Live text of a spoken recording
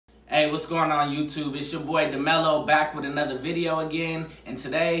Hey, what's going on YouTube? It's your boy DeMello back with another video again. And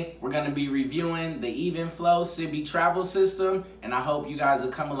today we're going to be reviewing the Even Flow Sibby travel system. And I hope you guys will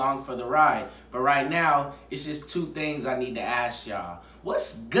come along for the ride. But right now, it's just two things I need to ask y'all.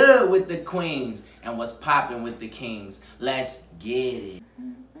 What's good with the queens and what's popping with the kings? Let's get it.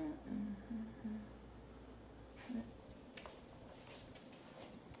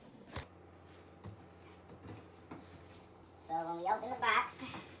 So when we open the box,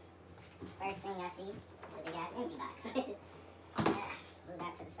 first thing I see is a big ass empty box. Move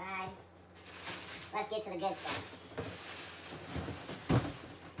that to the side. Let's get to the good stuff.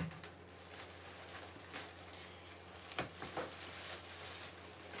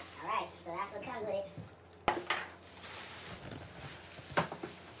 Alright, so that's what comes with it. Alright,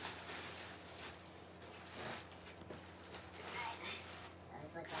 so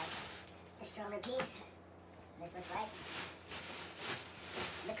this looks like a stroller piece. This looks like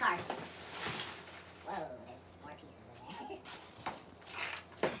the car seat. Whoa, there's more pieces in there.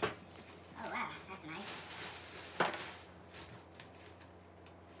 Oh wow, that's nice.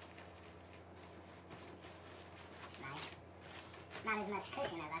 That's nice. Not as much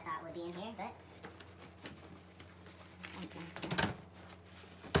cushion as I thought would be in here, but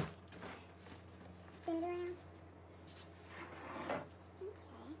spin it around.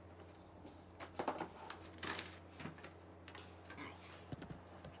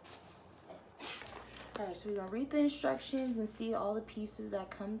 Alright, so we're going to read the instructions and see all the pieces that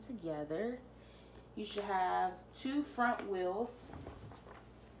come together. You should have 2 front wheels,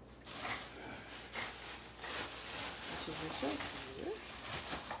 which is this right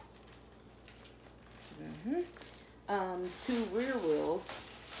here. 2 rear wheels.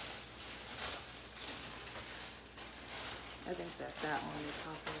 I think that's that on the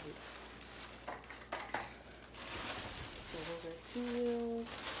top of it. So those are 2 wheels.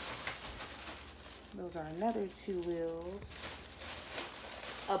 Those are another 2 wheels.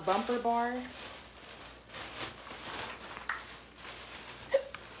 A bumper bar.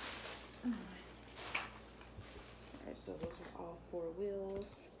 Alright, so those are all 4 wheels.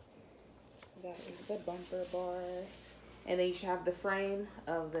 That is the bumper bar. And then you should have the frame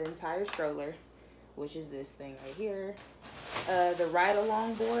of the entire stroller, which is this thing right here. The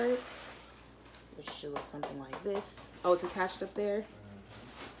ride-along board, which should look something like this. Oh, it's attached up there.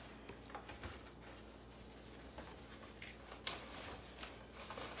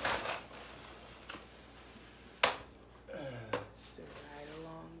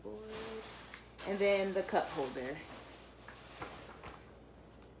 And then the cup holder.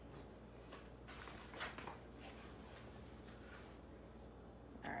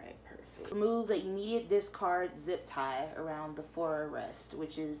 Alright, perfect. Remove the immediate discard zip tie around the forarrest,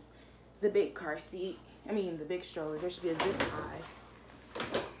 which is the big car seat. I mean, the big stroller. There should be a zip tie.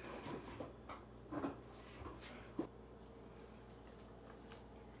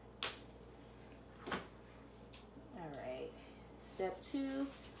 Alright. Step 2.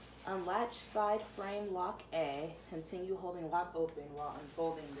 Unlatch side frame lock A. Continue holding lock open while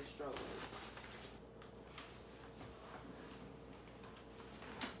unfolding the stroller.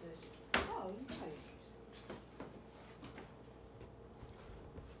 Oh, you got it.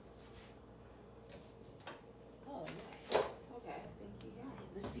 Oh, nice. Okay, I think you got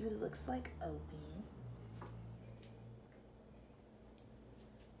it. Let's see what it looks like open.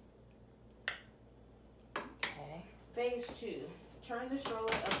 Okay. Phase 2. Turn the stroller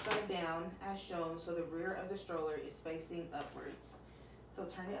upside down as shown so the rear of the stroller is facing upwards. So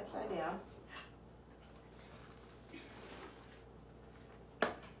turn it upside down.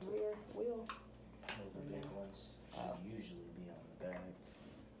 Rear wheel. The big ones should usually be on the back.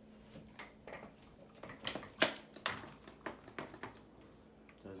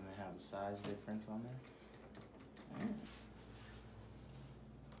 Doesn't it have a size difference on there?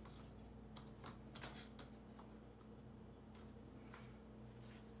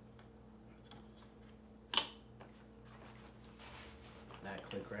 That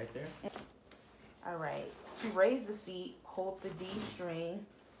click right there. All right. To raise the seat, hold the D string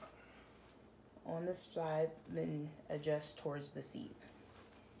on the side, then adjust towards the seat.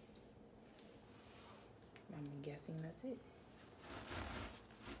 I'm guessing that's it.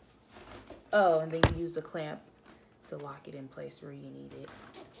 Oh, and then you use the clamp to lock it in place where you need it.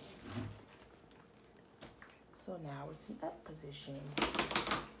 So now it's in up position.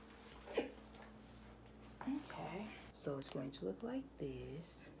 Okay. So it's going to look like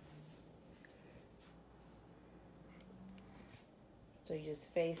this. So you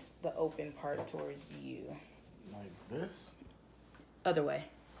just face the open part towards you. Like this? Other way.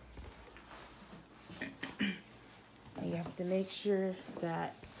 And you have to make sure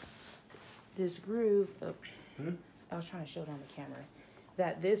that this groove, I was trying to show it on the camera,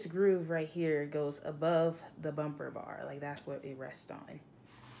 that this groove right here goes above the bumper bar. Like that's what it rests on.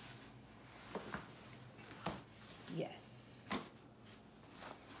 Yes.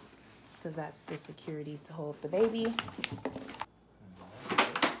 Because that's the security to hold the baby.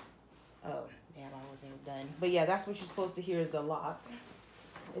 Oh, damn, I wasn't done. But yeah, that's what you're supposed to hear is the lock.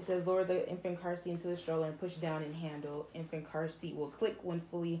 It says lower the infant car seat into the stroller and push down and handle. Infant car seat will click when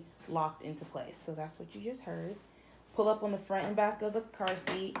fully locked into place. So that's what you just heard. Pull up on the front and back of the car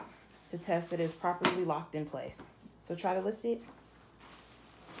seat to test that it's properly locked in place. So try to lift it.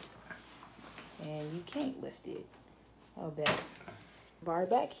 And you can't lift it. I'll bet. Bar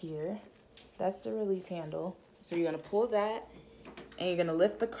back here. That's the release handle. So you're going to pull that and you're going to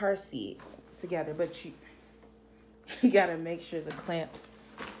lift the car seat together. But you got to make sure the clamps,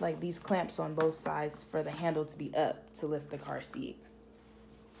 like these clamps on both sides for the handle to be up to lift the car seat.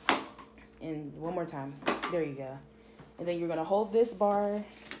 And one more time. There you go. And then you're going to hold this bar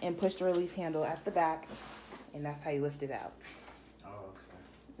and push the release handle at the back. And that's how you lift it out. Oh,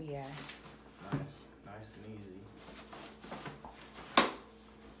 okay. Yeah. Nice and easy.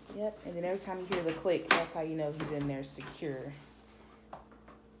 Yep. And then every time you hear the click, that's how you know he's in there secure.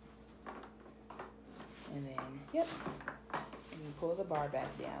 And then, yep. And you pull the bar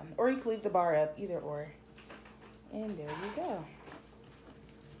back down. Or you can leave the bar up, either or. And there you go.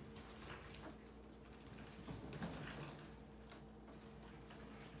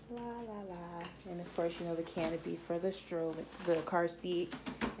 La la la. And of course, you know, the canopy for the stroller, the car seat,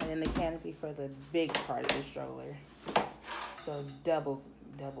 and then the canopy for the big part of the stroller. So double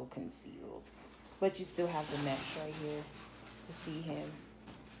concealed. But you still have the mesh right here to see him.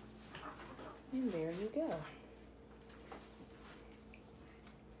 And there you go.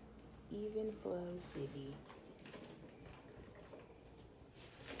 Even flow Sibby.